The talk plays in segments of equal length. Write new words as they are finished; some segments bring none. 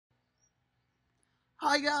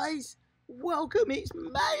Hi guys, welcome. It's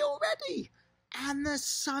May already and the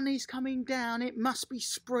sun is coming down. It must be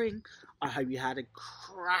spring. I hope you had a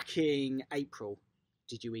cracking April.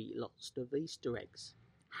 Did you eat lots of Easter eggs?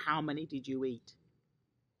 How many did you eat?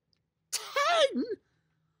 10?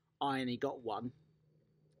 I only got one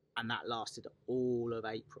and that lasted all of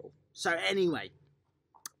April. So anyway,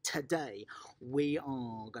 today we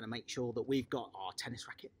are going to make sure that we've got our tennis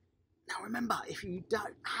racket. Now remember, if you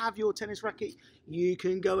don't have your tennis racket, you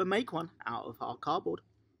can go and make one out of our cardboard.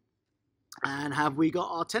 And have we got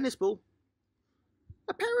our tennis ball?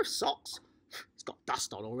 A pair of socks. It's got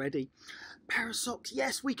dust on already. A pair of socks.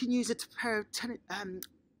 Yes, we can use a pair of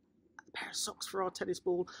socks for our tennis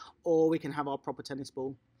ball, or we can have our proper tennis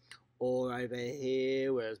ball. Or over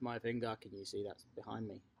here, where's my finger? Can you see that's behind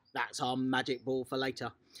me? That's our magic ball for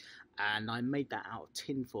later. And I made that out of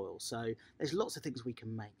tin foil. So there's lots of things we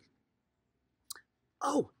can make.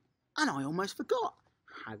 Oh, and I almost forgot.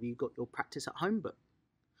 Have you got your practice at home book?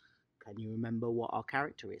 Can you remember what our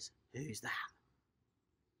character is? Who's that?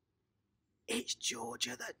 It's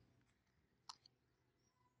Georgia.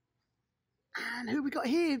 And who we got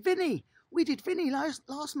here? Vinny. We did Vinny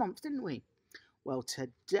last month, didn't we? Well,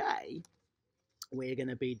 today we're going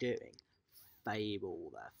to be doing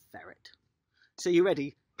Fable the Ferret. So you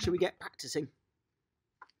ready? Shall we get practicing?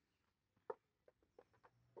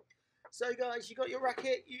 So guys, you got your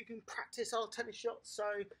racket, you can practice our tennis shots, so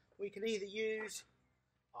we can either use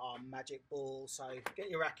our magic ball, so get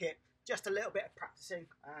your racket, just a little bit of practicing.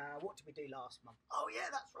 What did we do last month? Oh yeah,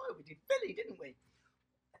 that's right, we did Billy, didn't we?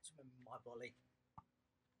 Let's remember my volley.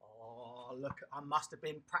 Oh, look, I must have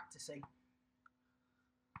been practicing.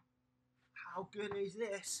 How good is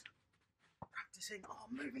this? Practicing, oh,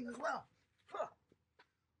 moving as well.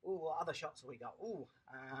 Oh, what other shots have we got? Oh,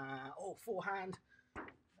 forehand.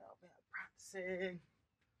 Bit of practicing.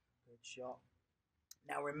 Good shot.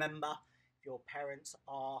 Now remember, if your parents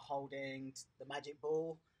are holding the magic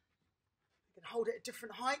ball, you can hold it at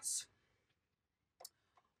different heights.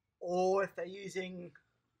 Or if they're using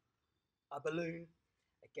a balloon,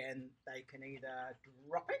 again, they can either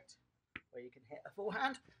drop it, or you can hit a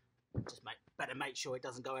forehand. Just better make sure it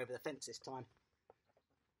doesn't go over the fence this time.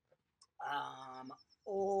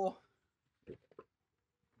 Or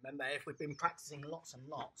remember, if we've been practicing lots and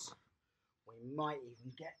lots, we might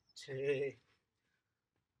even get to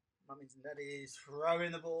mummies and daddies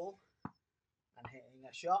throwing the ball and hitting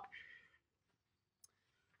a shot.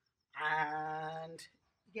 And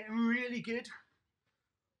getting really good,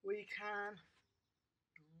 we can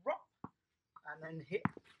drop and then hit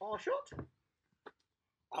our shot.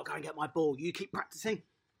 I'll go and get my ball. You keep practicing.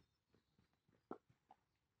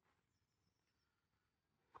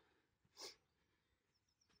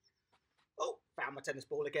 Oh, found my tennis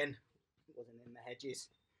ball again. It wasn't in the hedges.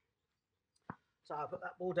 So I'll put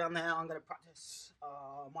that ball down there. I'm going to practice.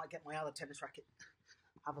 I might get my other tennis racket.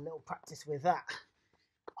 Have a little practice with that.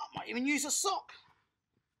 I might even use a sock.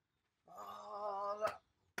 Oh, look.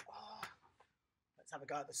 Oh. Let's have a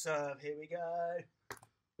go at the serve. Here we go.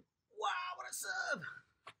 Wow, what a serve.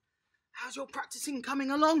 How's your practicing coming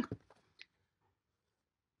along?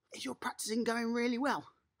 Is your practicing going really well?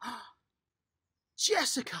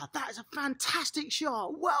 Jessica, that is a fantastic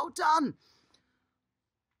shot. Well done.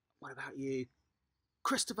 What about you?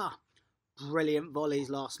 Christopher, brilliant volleys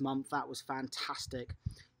last month. That was fantastic.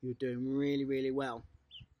 You're doing really, really well.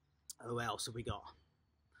 Who else have we got?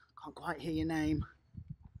 Can't quite hear your name.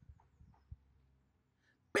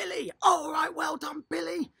 Billy. All right, well done,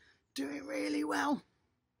 Billy. Doing really well.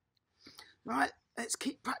 Right, let's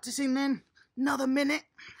keep practicing then. Another minute.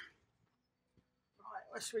 Right,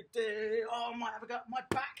 what should we do? Oh, I might have a go at my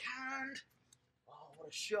backhand. Oh, what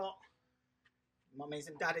a shot. Mummies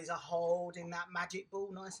and daddies are holding that magic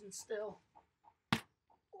ball nice and still.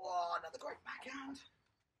 Oh, another great backhand.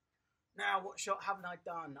 Now, what shot haven't I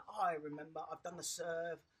done? I remember I've done the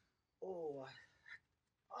serve. Oh,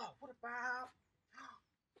 what about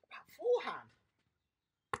forehand?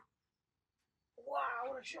 Wow,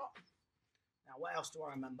 what a shot. Now, what else do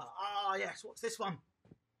I remember? Ah, yes, what's this one?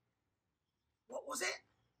 What was it?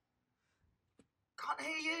 Can't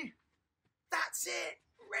hear you. That's it.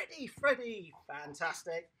 Ready, Freddy.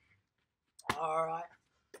 Fantastic. All right.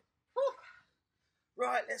 Whew.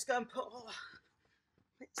 Right, let's go and put all the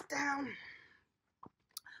bits down.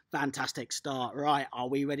 Fantastic start. Right, are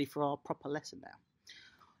we ready for our proper lesson now?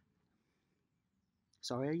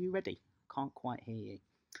 Sorry, are you ready? Can't quite hear you.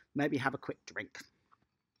 Maybe have a quick drink.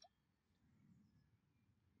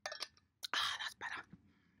 That's better.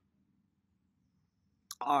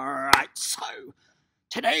 All right, so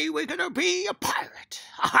today we're going to be a pirate.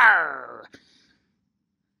 Arr!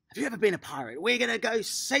 Have you ever been a pirate? We're going to go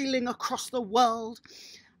sailing across the world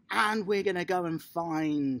and we're going to go and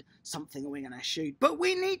find something we're going to shoot. But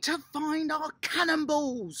we need to find our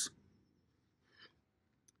cannonballs.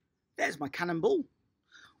 There's my cannonball.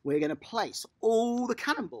 We're going to place all the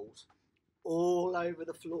cannonballs all over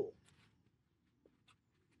the floor.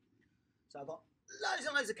 So I've got loads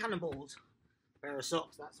and loads of cannonballs. Pair of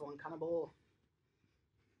socks, that's one cannonball.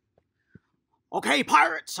 Okay,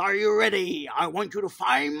 pirates, are you ready? I want you to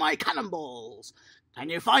find my cannonballs. Can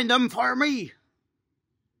you find them for me?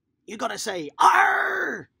 You gotta say,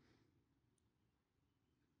 "Arr!"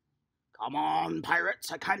 Come on,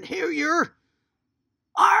 pirates, I can't hear you.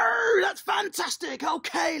 Arr! That's fantastic.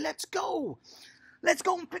 Okay, let's go. Let's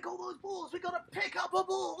go and pick all those balls. We gotta pick up a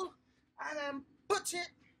ball and then put it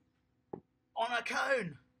on a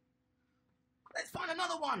cone. Let's find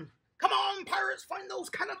another one. Come on, pirates, find those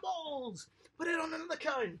cannonballs. Put it on another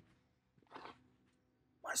cone.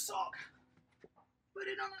 My sock. Put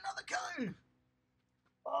it on another cone.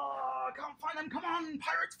 Oh, I can't find them. Come on,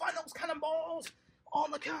 pirates, find those cannonballs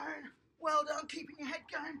on the cone. Well done, keeping your head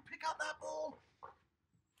going. Pick up that ball.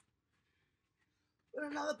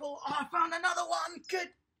 Put another ball. Oh, I found another one. Good.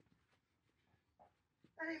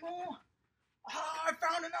 Any more? Oh, I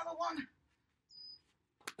found another one.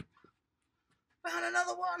 Found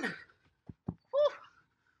another one. Whew.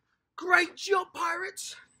 Great job,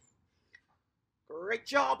 pirates. Great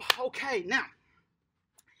job. Okay, now,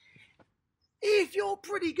 if you're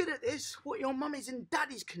pretty good at this, what your mummies and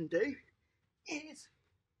daddies can do is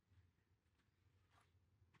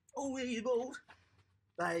all these balls,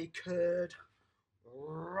 they could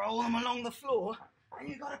roll them along the floor and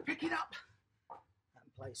you've got to pick it up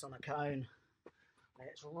and place on a cone.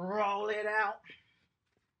 Let's roll it out.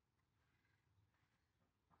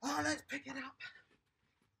 Oh, let's pick it up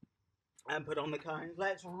and put on the cone.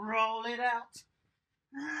 Let's roll it out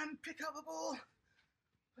and pick up a ball.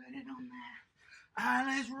 Put it on there. And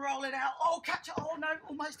let's roll it out. Oh, catch it. Oh, no,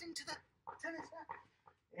 almost into the tennis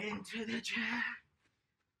net. Into the chair.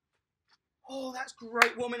 Oh, that's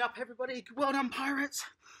great warming up, everybody. Well done, pirates.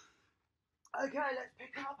 Okay, let's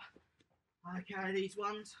pick up. Okay, these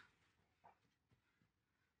ones.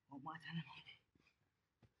 Oh, my tennis.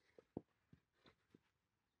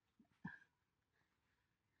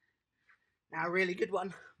 Now, a really good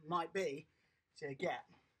one might be to get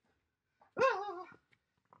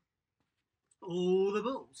all the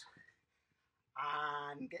balls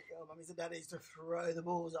and get your mummies and daddies to throw the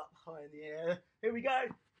balls up high in the air. Here we go.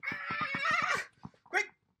 Quick,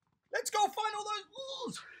 let's go find all those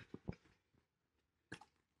balls.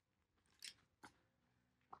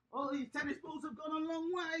 All these tennis balls have gone a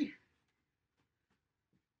long way.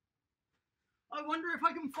 I wonder if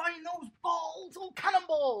I can find those balls or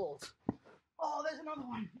cannonballs. Oh, there's another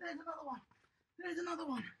one. There's another one. There's another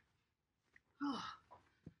one. Oh,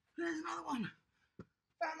 there's another one.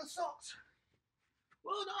 Found the socks.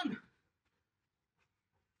 Well done.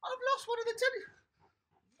 I've lost one of the tennis.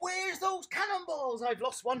 Where's those cannonballs? I've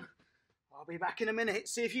lost one. I'll be back in a minute.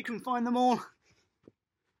 See if you can find them all.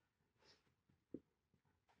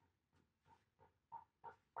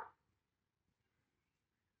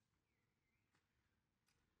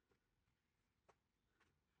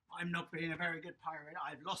 I'm not being a very good pirate.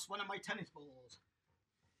 I've lost one of my tennis balls.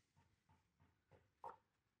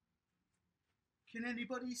 Can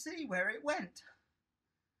anybody see where it went?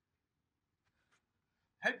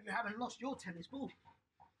 Hope you haven't lost your tennis ball.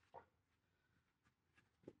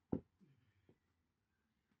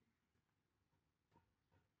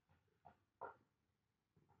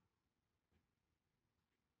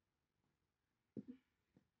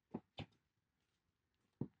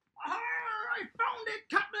 I found it,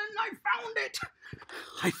 Captain! I found it!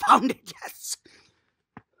 I found it, yes!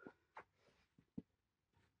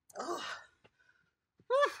 Oh.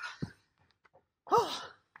 Oh.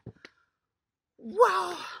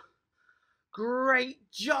 Wow!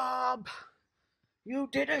 Great job! You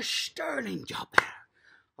did a sterling job there.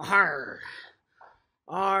 Arr.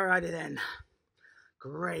 Alrighty then.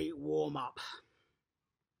 Great warm up.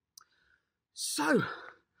 So,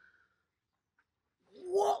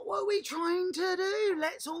 what were we trying to do?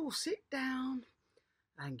 Let's all sit down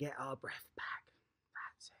and get our breath back.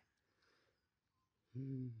 That's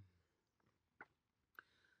it.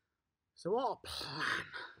 So our plan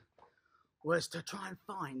was to try and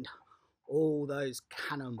find all those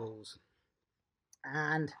cannonballs.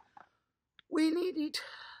 And we needed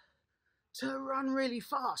to run really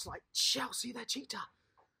fast, like Chelsea the cheetah.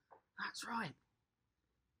 That's right.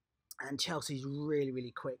 And Chelsea's really,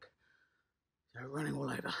 really quick. So running all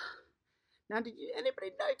over. Now, did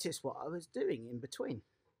anybody notice what I was doing in between?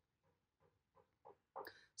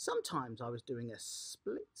 Sometimes I was doing a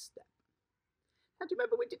split step. Now, do you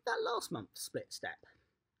remember we did that last month, split step?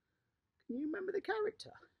 Can you remember the character?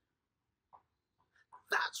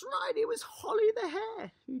 That's right, it was Holly the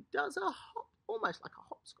Hare, who does a hop, almost like a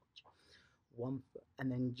hopscotch. 1 foot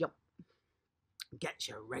and then jump. Gets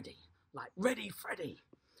you ready, like ready Freddy.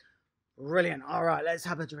 Brilliant. All right, let's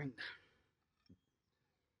have a drink.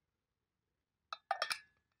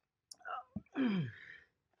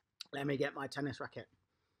 Let me get my tennis racket.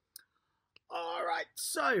 All right,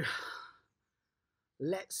 so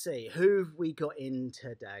let's see, who have we got in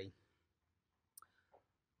today?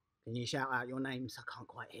 Can you shout out your names? I can't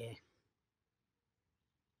quite hear.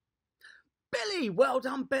 Billy, well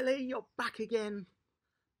done, Billy. You're back again.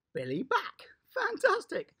 Billy back.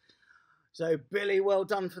 Fantastic. So, Billy, well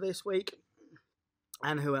done for this week.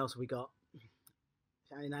 And who else have we got?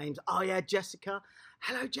 Any names? Oh, yeah, Jessica.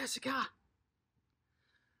 Hello, Jessica.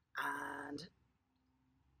 And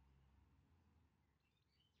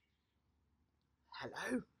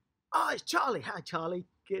hello. Oh, it's Charlie. Hi, Charlie.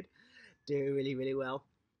 Good. Doing really, really well.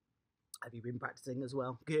 Have you been practicing as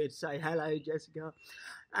well? Good. Say hello, Jessica.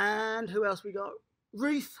 And who else we got?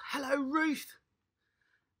 Ruth. Hello, Ruth.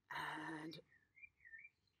 And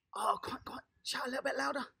oh, quite. Shout a little bit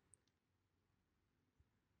louder.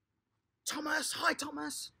 Thomas. Hi,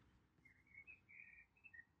 Thomas.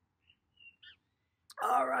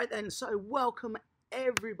 All right then. So welcome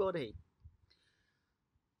everybody.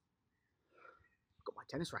 Got my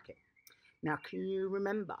tennis racket. Now, can you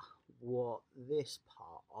remember what this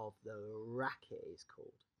part of the racket is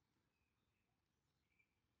called?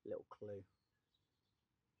 Little clue.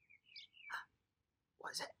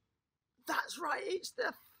 What is it? That's right, it's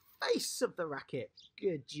the face of the racket.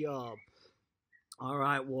 Good job. All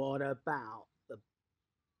right, what about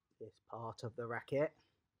this part of the racket?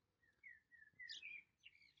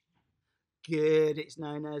 Good, it's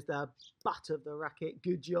known as the butt of the racket.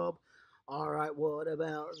 Good job. All right, what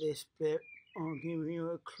about this bit? I'll give you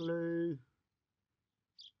a clue.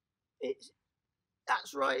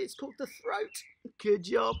 That's right, it's called the throat. Good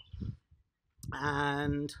job.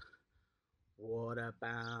 And what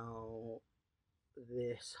about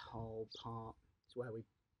this whole part? It's where we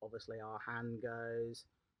obviously our hand goes.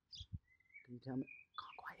 Can you tell me?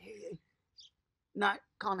 Can't quite hear you. No,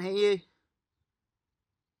 can't hear you.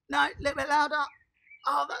 No, a little bit louder.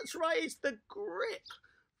 Oh, that's right, it's the grip.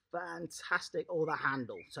 Fantastic. Or the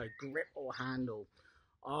handle. So grip or handle.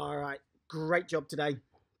 All right, great job today.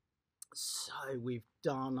 So we've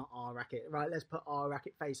done our racket. Right, let's put our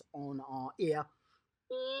racket face on our ear.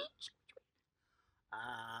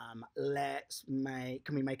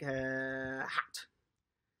 Can we make a hat?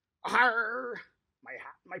 Arr! My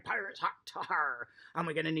hat, my pirate's hat. Arr! And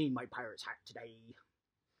we're gonna need my pirate's hat today.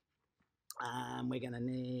 And we're gonna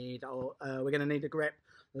need a grip.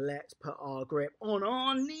 Let's put our grip on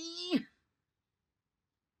our knee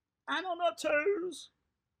and on our toes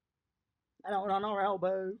and on our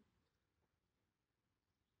elbow.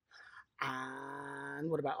 And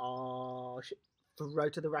what about our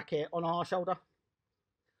throat of the racket on our shoulder?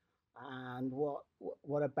 And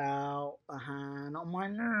what about a hand on my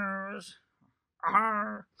nose?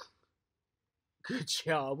 Arr! Good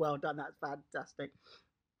job, well done, that's fantastic.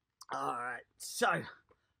 All right, so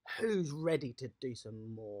who's ready to do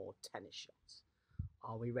some more tennis shots?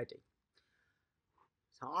 Are we ready?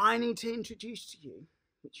 So I need to introduce to you,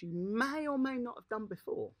 which you may or may not have done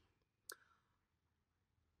before.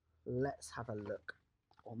 Let's have a look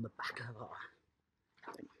on the back of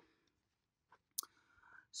our thing.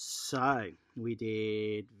 So we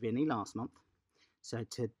did Vinny last month. So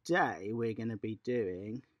today we're going to be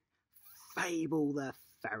doing Fable the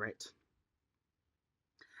Ferret.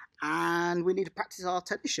 And we need to practice our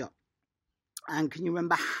tennis shot. And can you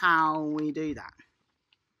remember how we do that?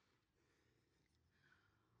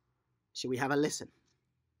 Shall we have a listen?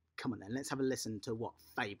 Come on then, let's have a listen to what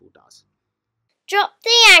Fable does. Drop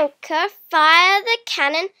the anchor, fire the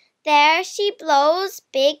cannon, there she blows,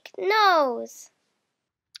 big nose.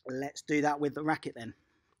 Let's do that with the racket then.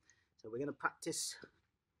 So we're going to practice.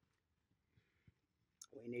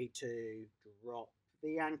 We need to drop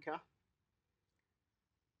the anchor.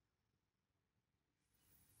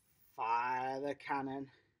 Fire the cannon.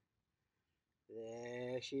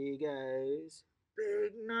 There she goes.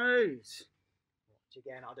 Big nose. Watch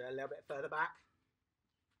again, I'll do a little bit further back.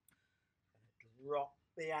 Drop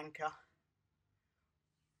the anchor.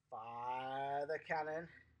 Fire the cannon.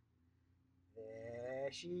 There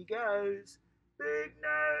she goes. Big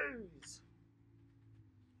nose.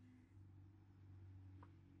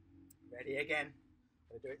 Ready again. I'm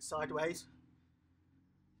going to do it sideways.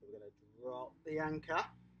 So we're going to drop the anchor.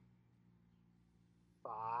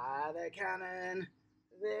 Fire the cannon.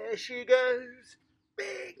 There she goes.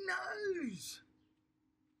 Big nose.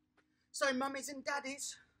 So mummies and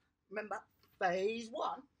daddies, remember phase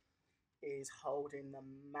 1 is holding the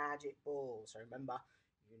magic ball. So remember,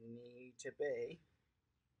 you need to be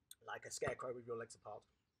like a scarecrow with your legs apart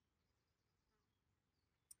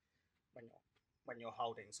when you're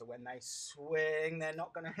holding. So when they swing, they're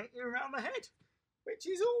not going to hit you around the head, which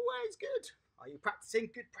is always good. Are you practicing?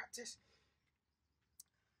 Good practice.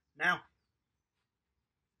 Now,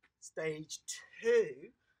 stage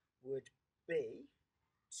 2 would be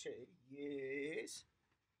to use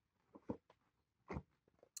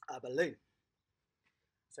a balloon.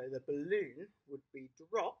 So the balloon would be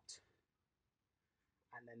dropped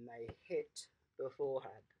and then they hit the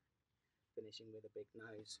forehand, finishing with a big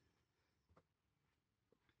nose.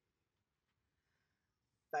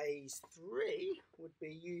 Phase 3 would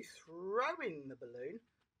be you throwing the balloon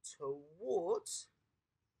towards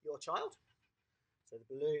your child. So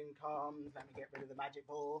the balloon comes, let me get rid of the magic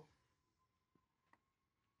ball.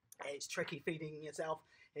 It's tricky feeding yourself.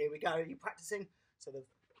 Here we go, you're practicing. So the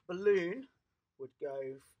balloon would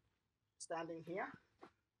go standing here.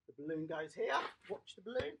 The balloon goes here. Watch the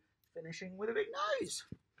balloon, finishing with a big nose.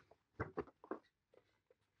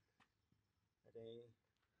 Ready?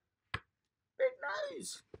 Big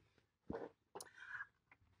nose.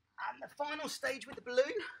 And the final stage with the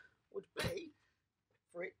balloon would be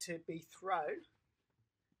for it to be thrown,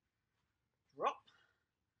 drop,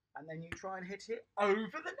 and then you try and hit it over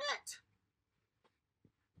the net.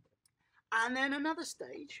 And then another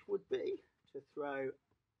stage would be to throw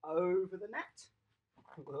over the net.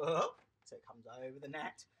 Whoop, so it comes over the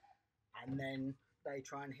net, and then they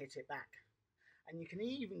try and hit it back. And you can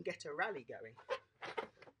even get a rally going.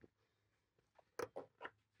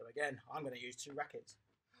 So again, I'm going to use 2 rackets.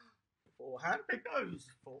 Forehand, big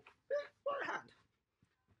nose, forehand.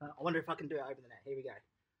 I wonder if I can do it over the net. Here we go.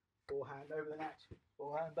 Forehand over the net,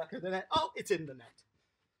 forehand back over the net. Oh, it's in the net.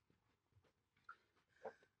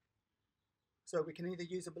 So we can either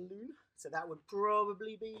use a balloon, so that would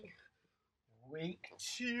probably be week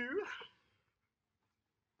 2.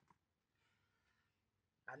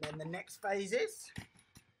 And then the next phases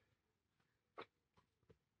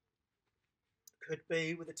could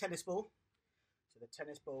be with a tennis ball. So the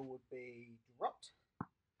tennis ball would be dropped.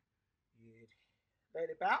 You'd let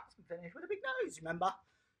it bounce and finish with a big nose, remember?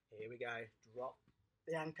 Here we go. Drop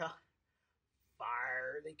the anchor.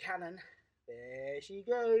 Fire the cannon. There she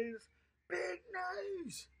goes. Big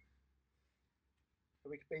nose. So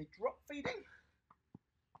we could be drop feeding,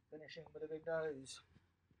 finishing with a big nose.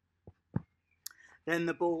 Then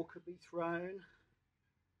the ball could be thrown,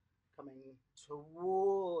 coming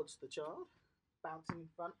towards the child, bouncing in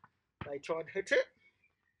front. They try and hit it.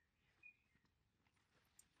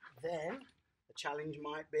 Then the challenge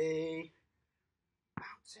might be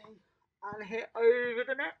bouncing and hit over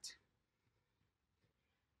the net.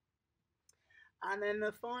 And then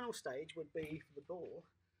the final stage would be for the ball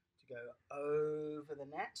to go over the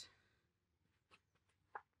net,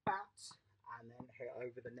 bounce, and then hit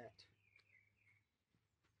over the net.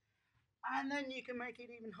 And then you can make it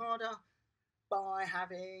even harder by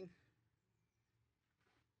having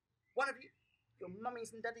one of you, your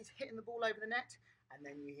mummies and daddies, hitting the ball over the net, and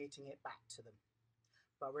then you hitting it back to them.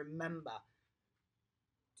 But remember,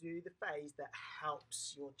 do the phase that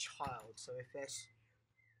helps your child. So if they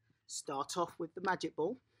start off with the magic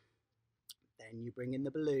ball, then you bring in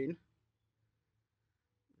the balloon,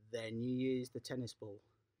 then you use the tennis ball.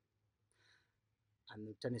 And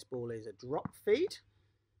the tennis ball is a drop feed,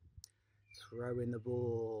 throwing the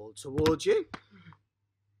ball towards you,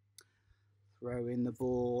 throwing the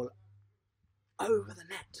ball over the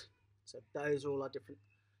net. So those all are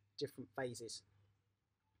different phases.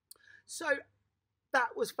 So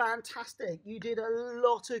that was fantastic. You did a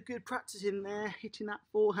lot of good practice in there, hitting that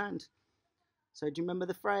forehand. So do you remember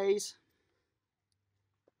the phrase?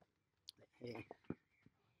 Here,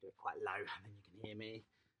 do it quite low and then you can hear me.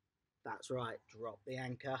 That's right, drop the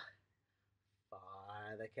anchor,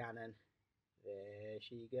 fire the cannon. There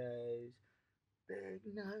she goes. Big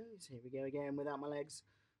nose. Here we go again without my legs.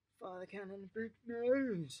 Fire the cannon, big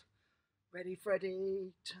nose. Ready,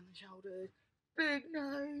 Freddy, turn the shoulders. Big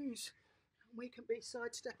nose. And we can be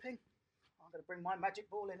sidestepping. I'm going to bring my magic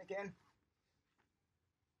ball in again.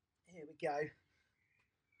 Here we go.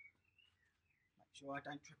 Make sure I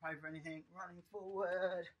don't trip over anything. Running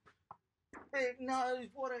forward. Big nose,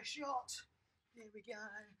 what a shot. Here we go.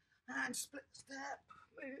 And split step.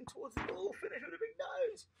 Moving towards the ball. Finish with a big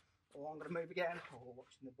nose. Oh, I'm going to move again. Oh,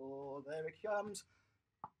 watching the ball. There it comes.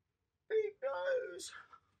 Big nose.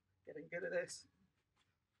 Getting good at this.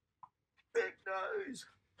 big nose.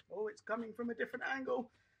 Oh, it's coming from a different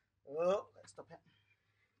angle. Oh, let's stop it.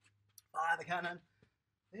 Fire the cannon.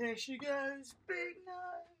 There she goes, big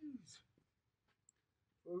nose.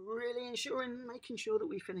 We're really making sure that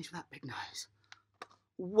we finish that big nose.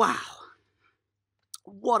 Wow.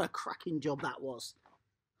 What a cracking job that was.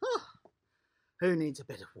 Who needs a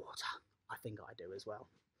bit of water? I think I do as well.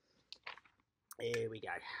 Here we go.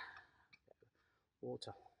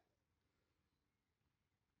 Water.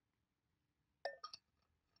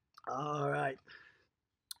 All right.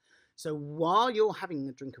 So while you're having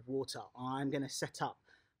a drink of water, I'm going to set up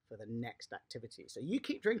for the next activity. So you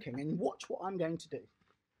keep drinking and watch what I'm going to do.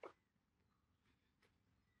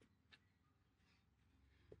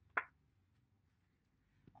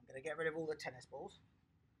 I'm going to get rid of all the tennis balls.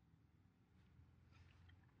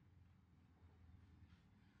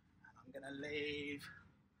 And I'm going to leave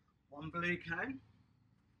one blue cone,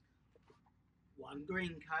 one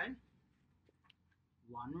green cone,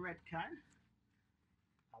 one red cone,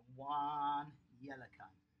 and one yellow cone.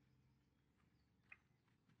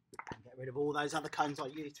 And get rid of all those other cones I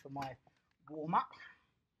used for my warm-up.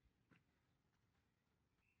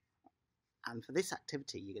 And for this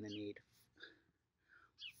activity, you're going to need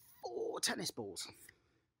 4 tennis balls.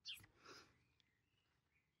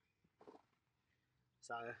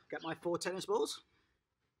 So get my 4 tennis balls.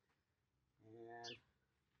 And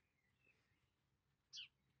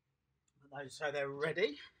put those so they're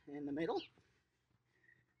ready in the middle.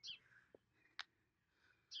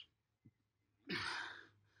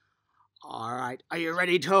 All right, are you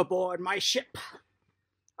ready to board my ship?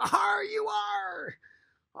 You are!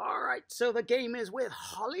 All right, so the game is with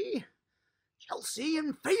Holly, Chelsea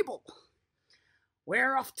and Fable.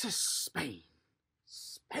 We're off to Spain.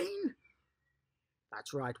 Spain?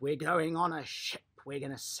 That's right, we're going on a ship. We're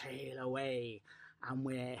going to sail away and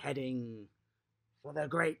we're heading for the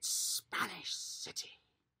great Spanish city.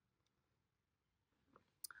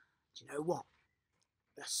 Do you know what?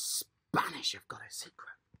 The Spanish have got a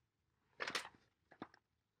secret.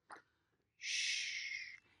 Shh.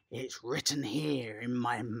 It's written here in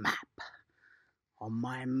my map. On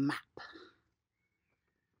my map.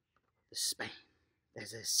 The Spain.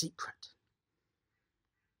 There's a secret.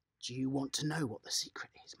 Do you want to know what the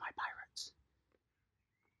secret is, my pirates?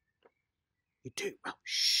 You do? Well,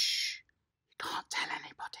 shh. You can't tell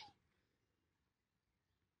anybody.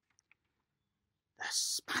 The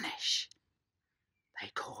Spanish. They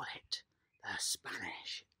call it the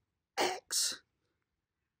Spanish X.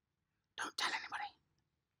 Don't tell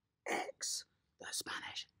anybody. X. The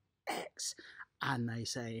Spanish X. And they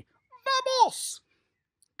say, vamos.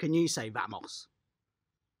 Can you say vamos?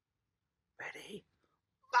 Ready?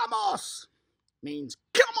 Vamos means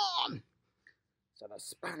come on. So the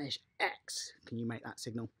Spanish X. Can you make that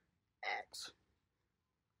signal? X.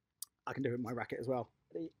 I can do it with my racket as well.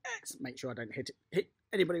 The X. Make sure I don't hit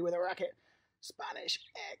anybody with a racket. Spanish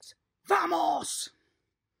X. Vamos.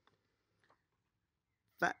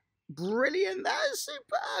 Brilliant. That is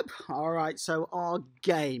superb. All right. So our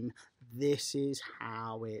game. This is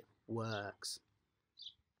how it works.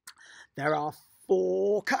 There are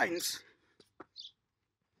 4 cones.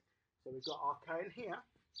 So we've got our cone here.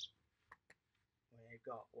 We've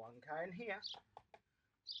got 1 cone here,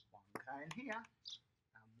 1 cone here,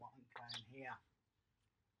 and 1 cone here.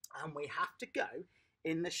 And we have to go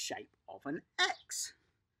in the shape of an X.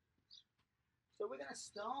 So we're going to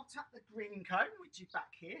start at the green cone, which is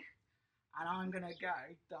back here. And I'm going to go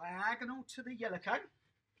diagonal to the yellow cone.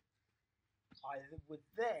 I would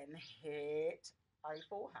then hit a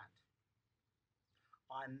forehand.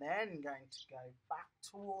 I'm then going to go back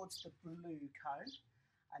towards the blue cone.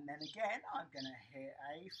 And then again, I'm going to hit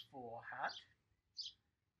a forehand.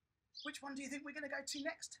 Which one do you think we're going to go to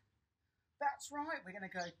next? That's right, we're going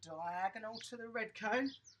to go diagonal to the red cone.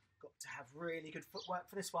 Got to have really good footwork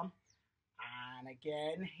for this one. And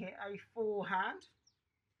again, hit a forehand.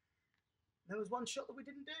 There was one shot that we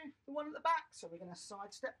didn't do, the one at the back. So we're going to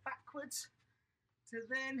sidestep backwards to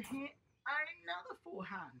then hit another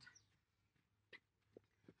forehand.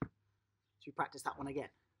 Should we practice that one again?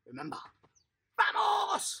 Remember,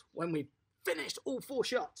 vamos! When we've finished all 4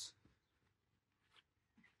 shots.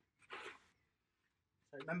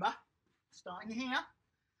 So remember, starting here,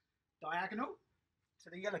 diagonal to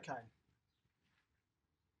the yellow cone.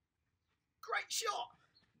 Great shot.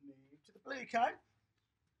 Move to the blue cone.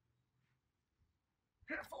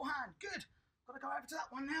 Hit a forehand. Good. Got to go over to that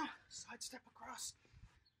one now. Sidestep across.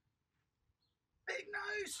 Big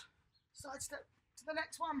nose. Sidestep to the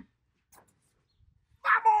next one.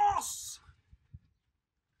 Vamos!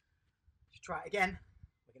 Let's try it again.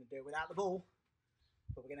 We're going to do it without the ball,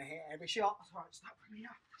 but we're going to hit every shot. All right, start from here.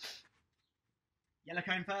 Yellow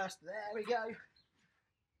cone first. There we go.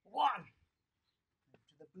 1.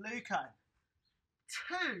 To the blue cone.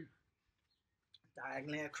 2.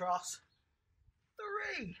 Diagonally across.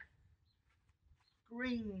 3.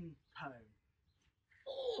 Green cone.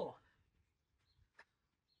 4.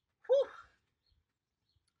 Whew.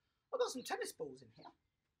 I've got some tennis balls in here.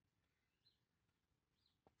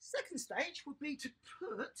 Second stage would be to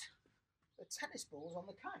put the tennis balls on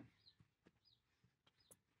the cone.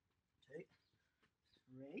 2,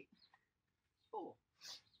 3, 4.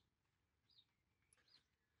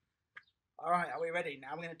 All right, are we ready?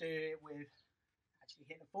 Now we're going to do it with actually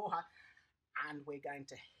hitting the forehand, and we're going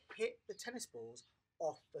to hit the tennis balls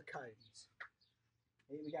off the cones.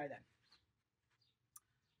 Here we go then.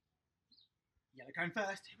 Yellow cone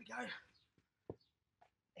first. Here we go.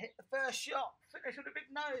 Hit the first shot. Finish with a big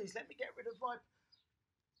nose. Let me get rid of my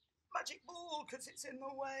magic ball because it's in the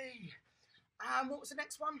way. And what was the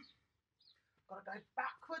next one? Got to go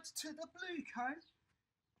backwards to the blue cone.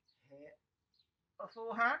 Hit a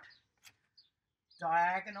forehand.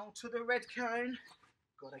 Diagonal to the red cone.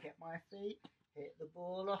 Got to get my feet. Hit the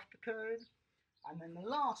ball off the cone. And then the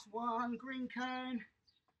last one, green cone.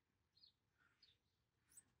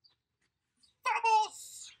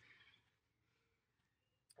 Vamos!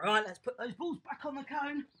 Right, let's put those balls back on the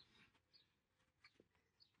cone.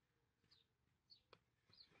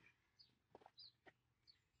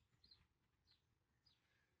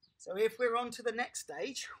 So if we're on to the next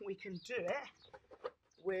stage, we can do it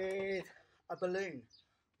with a balloon.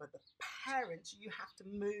 But the parents, you have to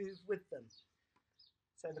move with them.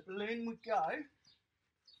 So the balloon would go,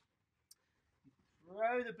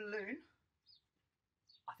 throw the balloon.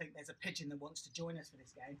 I think there's a pigeon that wants to join us for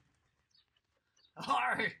this game.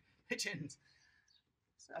 Oh, pigeons.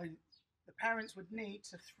 So the parents would need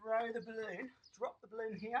to throw the balloon, drop the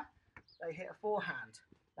balloon here. They hit a forehand.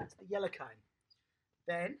 That's the yellow cone.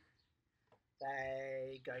 Then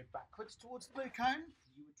they go backwards towards the blue cone.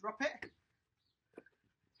 You would drop it,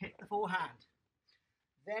 hit the forehand.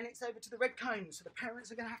 Then it's over to the red cone. So the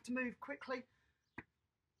parents are going to have to move quickly.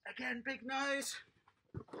 Again, big nose.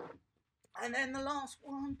 And then the last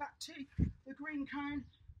one back to the green cone.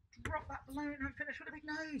 Drop that balloon and finish with a big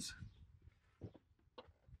nose.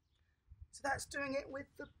 So that's doing it with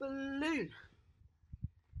the balloon.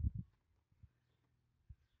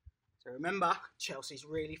 So remember, Chelsea's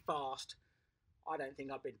really fast. I don't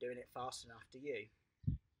think I've been doing it fast enough, do you?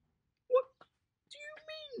 What do you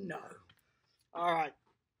mean no? All right.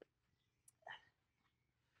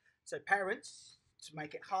 So parents, to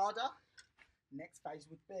make it harder, next phase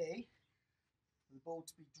would be for the ball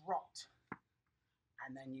to be dropped.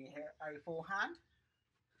 And then you hit a forehand.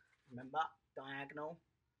 Remember, diagonal,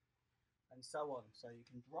 and so on. So you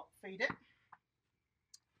can drop feed it.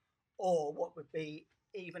 Or what would be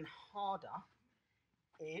even harder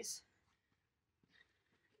is,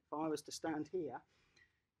 if I was to stand here,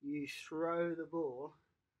 you throw the ball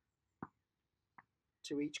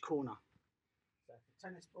to each corner. So the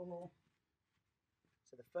tennis ball.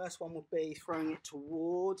 So the first one would be throwing it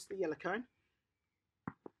towards the yellow cone.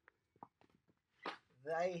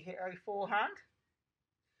 They hit a forehand.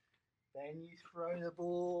 Then you throw the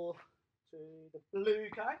ball to the blue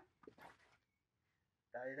cone.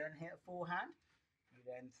 They then hit a forehand. You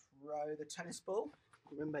then throw the tennis ball.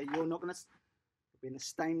 Remember, you're not going to be in the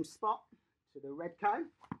same spot to the red cone.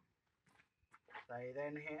 They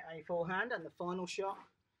then hit a forehand, and the final shot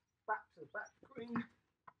back to the back green.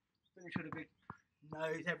 Finish with a big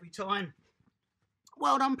nose every time.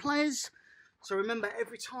 Well done, players. So remember,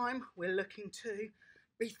 every time we're looking to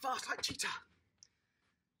be fast like Cheetah.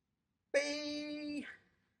 Be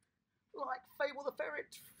like Fable the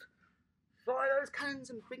Ferret. Fly those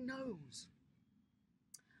cannons and big nose.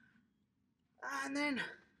 And then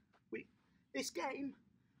this game,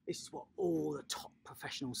 this is what all the top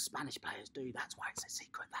professional Spanish players do. That's why it's a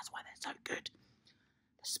secret. That's why they're so good.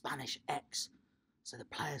 The Spanish X. So the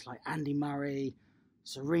players like Andy Murray,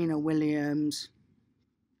 Serena Williams,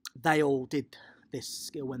 they all did this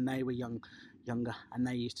skill when they were younger, and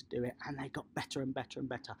they used to do it, and they got better and better and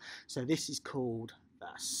better. So this is called the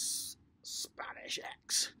Spanish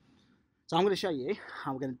X. So I'm going to show you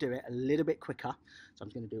how we're going to do it a little bit quicker. So I'm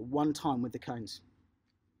going to do it one time with the cones.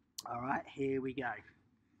 All right, here we go.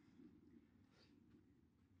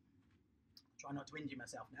 Try not to injure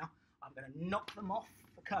myself now. I'm going to knock them off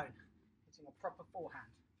the cone, hitting a proper forehand.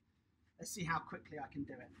 Let's see how quickly I can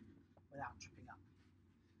do it without tripping up.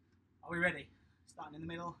 Are we ready? Starting in the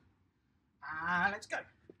middle. And let's go.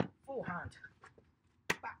 Forehand.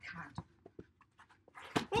 Backhand.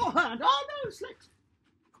 Forehand. Oh no, slicks.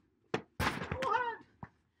 Forehand.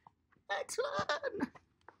 Excellent.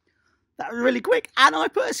 That was really quick. And I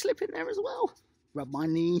put a slip in there as well. Rub my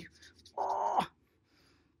knee. Oh.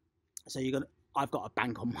 So I've got a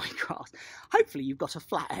bank on my grass. Hopefully you've got a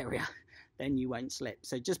flat area. Then you won't slip.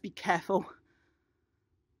 So just be careful.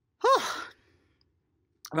 Oh.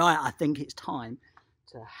 Right, I think it's time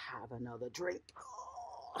to have another drink.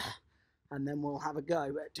 Oh. And then we'll have a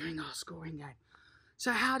go at doing our scoring game.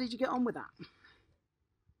 So how did you get on with that?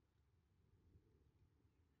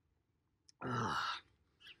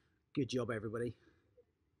 Good job, everybody.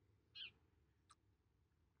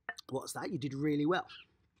 What's that? You did really well.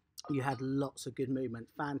 You had lots of good movement.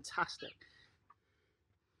 Fantastic.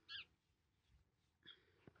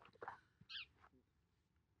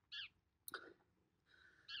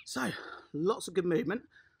 So, lots of good movement.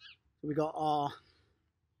 We got our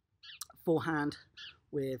forehand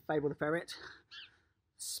with Fable the Ferret.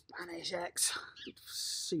 Spanish X.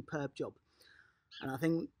 Superb job. And I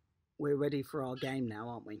think we're ready for our game now,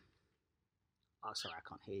 aren't we? Oh, sorry, I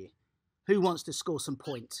can't hear you. Who wants to score some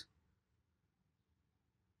points?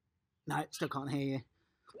 No, still can't hear you.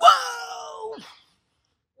 Whoa!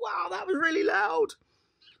 Wow, that was really loud.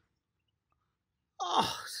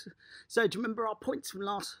 Oh, so do you remember our points from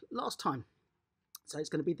last time? So it's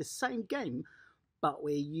going to be the same game, but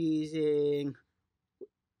we're using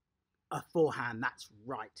a forehand. That's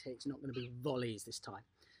right. It's not going to be volleys this time.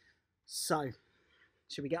 So,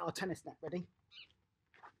 should we get our tennis net ready?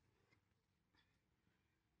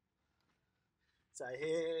 So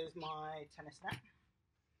here's my tennis net.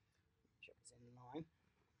 Check it's in line.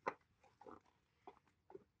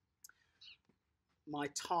 My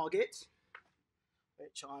target,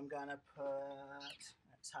 which I'm going to put,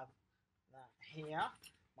 let's have that here.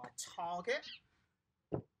 My target.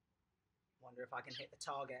 Wonder if I can hit the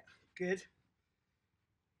target. Good.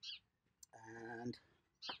 And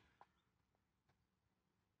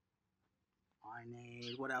I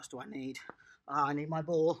need, what else do I need? I need my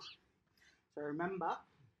ball. So remember,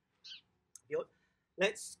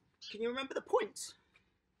 can you remember the points?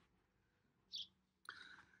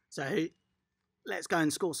 So let's go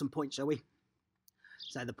and score some points, shall we?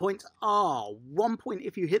 So the points are 1 point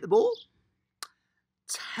if you hit the ball,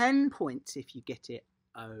 10 points if you get it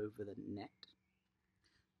over the net,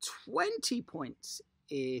 20 points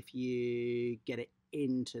if you get it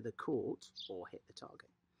into the court or hit the target,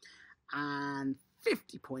 and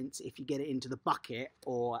 50 points if you get it into the bucket,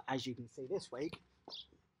 or as you can see this week,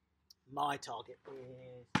 my target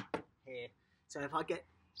is here. So if I get,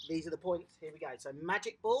 these are the points, here we go. So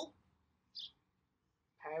magic ball,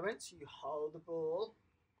 parents, you hold the ball,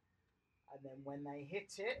 and then when they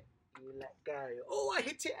hit it, you let go. Oh, I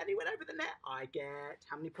hit it and it went over the net. I get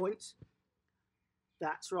how many points?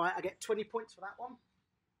 That's right, I get 20 points for that one.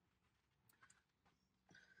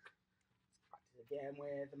 Practice again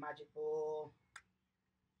with the magic ball.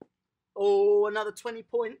 Oh, another 20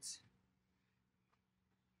 points.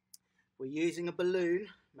 We're using a balloon.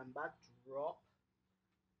 Remember, drop,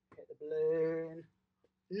 hit the balloon.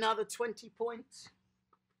 Another 20 points.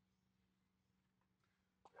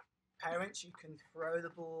 Parents, you can throw the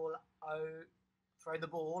ball or the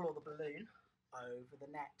balloon over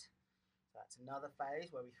the net. So that's another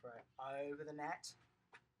phase where we throw it over the net.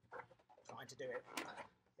 Trying to do it.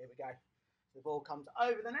 Here we go. The ball comes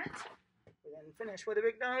over the net. We then finish with a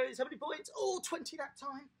big nose. How many points? Oh, 20 that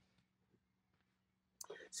time.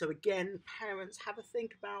 So again, parents, have a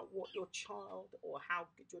think about what your child or how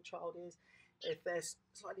good your child is. If they're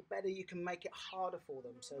slightly better, you can make it harder for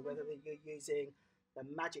them. So whether you're using the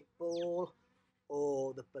magic ball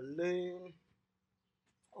or the balloon,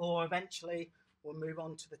 or eventually we'll move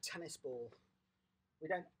on to the tennis ball. We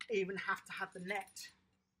don't even have to have the net.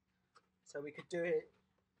 So we could do it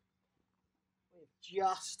with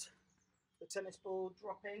just the tennis ball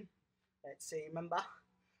dropping. Let's see, remember?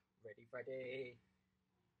 Ready,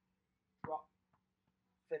 drop,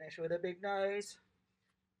 finish with a big nose.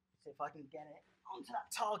 See if I can get it onto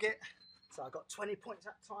that target. So I got 20 points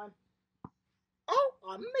that time. Oh,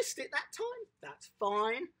 I missed it that time. That's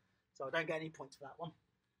fine. So I don't get any points for that one.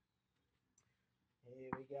 Here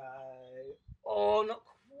we go. Oh, not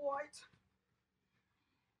quite.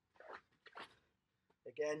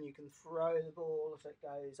 Again, you can throw the ball so it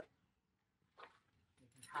goes. You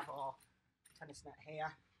can have our tennis net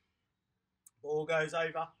here. Ball goes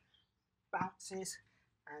over, bounces,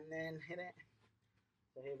 and then hit it.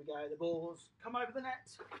 So here we go. The balls come over the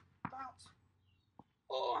net, bounce.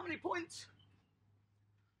 Oh, how many points?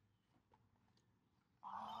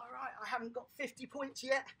 All right, I haven't got 50 points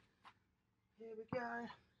yet. Here we go.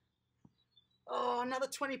 Oh, another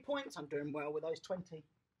 20 points. I'm doing well with those 20.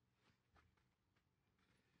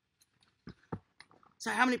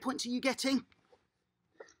 So how many points are you getting?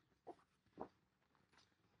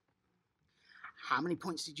 How many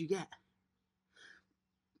points did you get?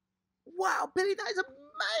 Wow, Billy, that is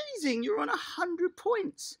amazing. You're on 100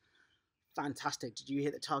 points. Fantastic. Did you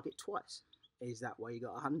hit the target twice? Is that why you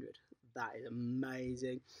got 100? That is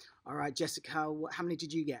amazing. All right, Jessica, how many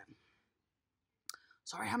did you get?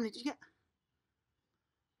 Sorry, how many did you get?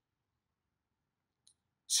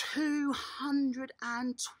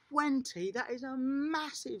 220. That is a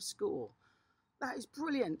massive score. That is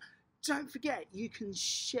brilliant. Don't forget, you can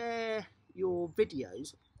share your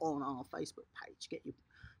videos on our Facebook page. Get your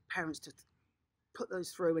parents to put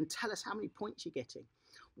those through and tell us how many points you're getting.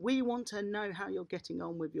 We want to know how you're getting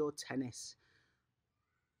on with your tennis.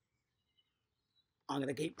 I'm going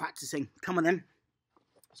to keep practicing. Come on then.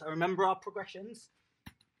 So remember our progressions.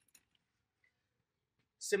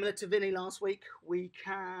 Similar to Vinny last week,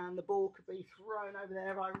 the ball could be thrown over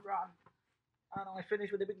there, I run, and I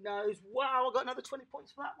finish with a big nose. Wow, I got another 20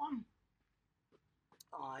 points for that one.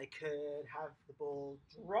 I could have the ball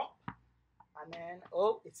drop, and then,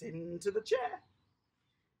 oh, it's into the chair.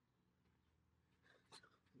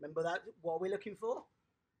 Remember that, what we're looking for?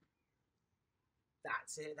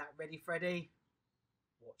 That's it, that ready, Freddy.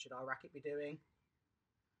 What should our racket be doing?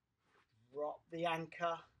 Drop the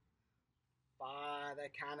anchor. Fire the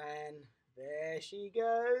cannon. There she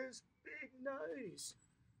goes. Big nose.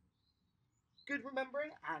 Good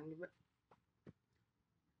remembering.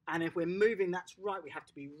 And if we're moving, that's right. We have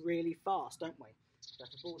to be really fast, don't we? So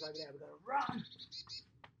if the ball's over there, we've got to run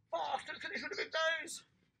fast and finish with a big nose.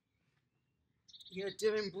 You're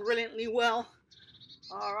doing brilliantly well.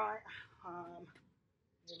 All right.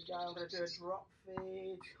 Here we go. I'm going to do a drop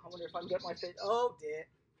feed. I wonder if I can get my feet. Oh dear.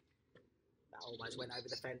 That almost went over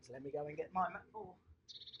the fence. Let me go and get my mat ball.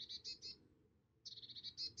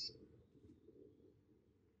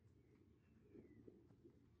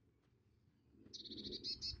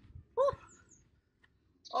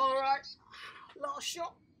 All right, last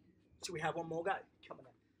shot. So we have one more go. Come on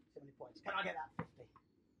then. 70 points. Can I get that 50?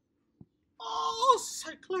 Oh,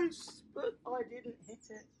 so close, but I didn't hit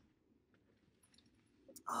it.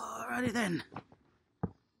 Alrighty then.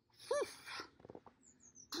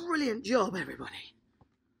 Brilliant job, everybody.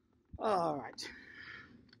 All right.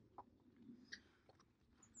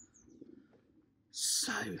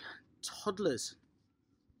 So, toddlers,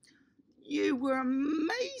 you were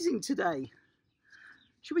amazing today.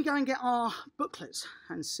 Should we go and get our booklets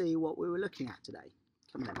and see what we were looking at today?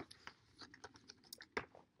 Come on.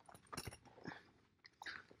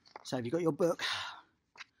 So, have you got your book?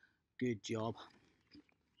 Good job.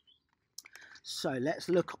 So, let's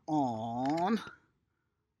look on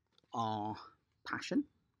our passion.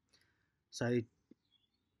 So,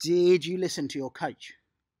 did you listen to your coach?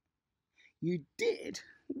 You did.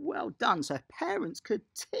 Well done. So parents could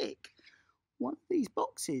tick one of these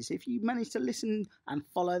boxes if you managed to listen and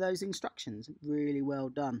follow those instructions. Really well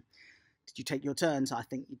done. Did you take your turns? I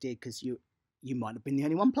think you did, because you might have been the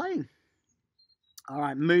only one playing. All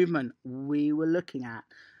right, movement. Were we looking at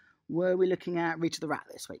Rita the Rat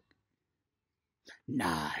this week?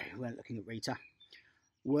 No, we weren't looking at Rita.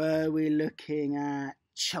 Were we looking at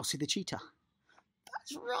Chelsea the Cheetah?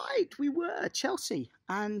 That's right, we were. Chelsea,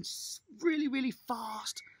 and really, really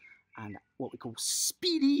fast, and what we call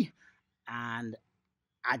speedy and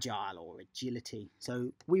agile, or agility.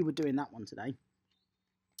 So we were doing that one today.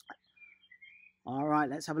 All right,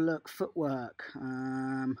 let's have a look. Footwork.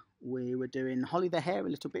 We were doing Holly the Hare a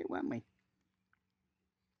little bit, weren't we?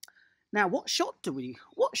 Now, what shot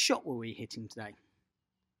were we hitting today?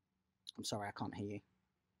 I'm sorry, I can't hear you.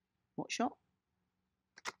 What shot?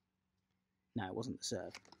 No, it wasn't the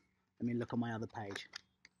serve. Let me look on my other page.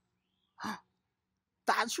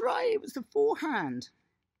 That's right, it was the forehand.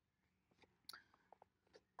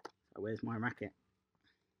 So where's my racket?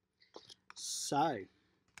 So,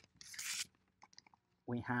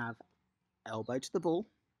 we have elbow to the ball,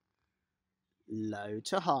 low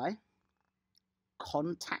to high,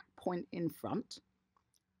 contact point in front,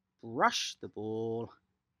 brush the ball,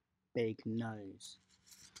 big nose.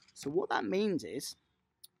 So what that means is,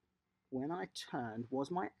 when I turned,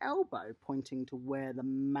 was my elbow pointing to where the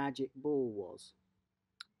magic ball was,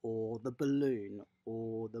 or the balloon,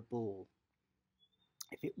 or the ball?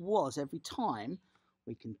 If it was every time,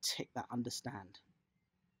 we can tick that understand.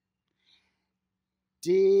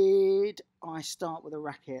 Did I start with a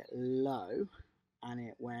racket low and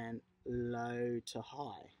it went low to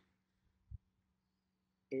high?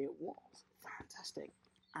 It was. Fantastic.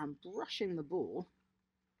 And brushing the ball,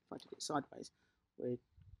 if I did it sideways, with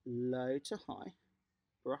low to high,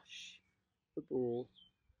 brush the ball,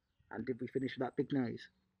 and did we finish with that big nose?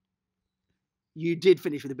 You did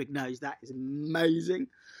finish with a big nose. That is amazing.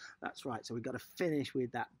 That's right. So we've got to finish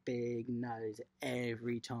with that big nose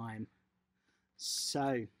every time.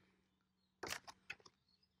 So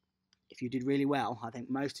if you did really well, I think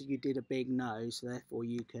most of you did a big nose, so therefore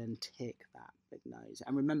you can tick that big nose.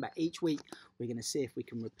 And remember, each week we're going to see if we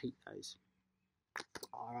can repeat those.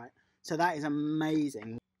 All right. So that is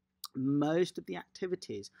amazing. Most of the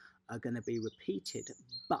activities are going to be repeated,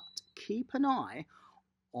 but keep an eye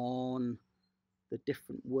on the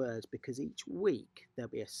different words, because each week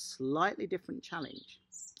there'll be a slightly different challenge.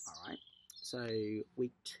 All right, so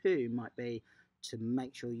week 2 might be to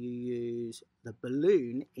make sure you use the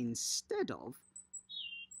balloon instead of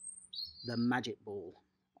the magic ball.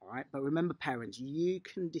 All right, but remember, parents, you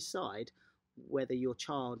can decide whether your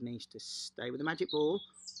child needs to stay with the magic ball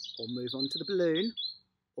or move on to the balloon,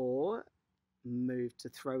 or move to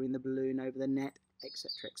throwing the balloon over the net, etc.,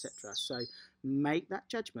 etc. So make that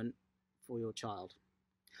judgment for your child.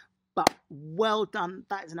 But well done.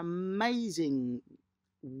 That is an amazing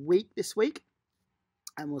week this week,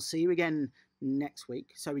 and we'll see you again next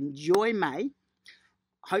week. So enjoy May.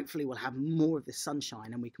 Hopefully we'll have more of the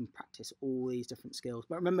sunshine and we can practice all these different skills.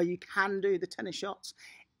 But remember, you can do the tennis shots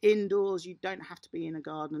indoors. You don't have to be in a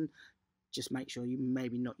garden. Just make sure you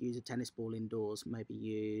maybe not use a tennis ball indoors. Maybe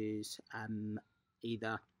use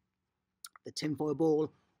either the tinfoil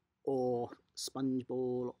ball or sponge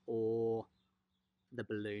ball, or the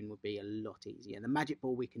balloon would be a lot easier. The magic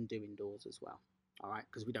ball we can do indoors as well. All right,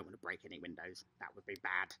 because we don't want to break any windows. That would be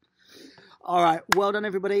bad. All right, well done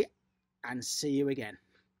everybody, and see you again.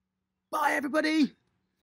 Bye everybody.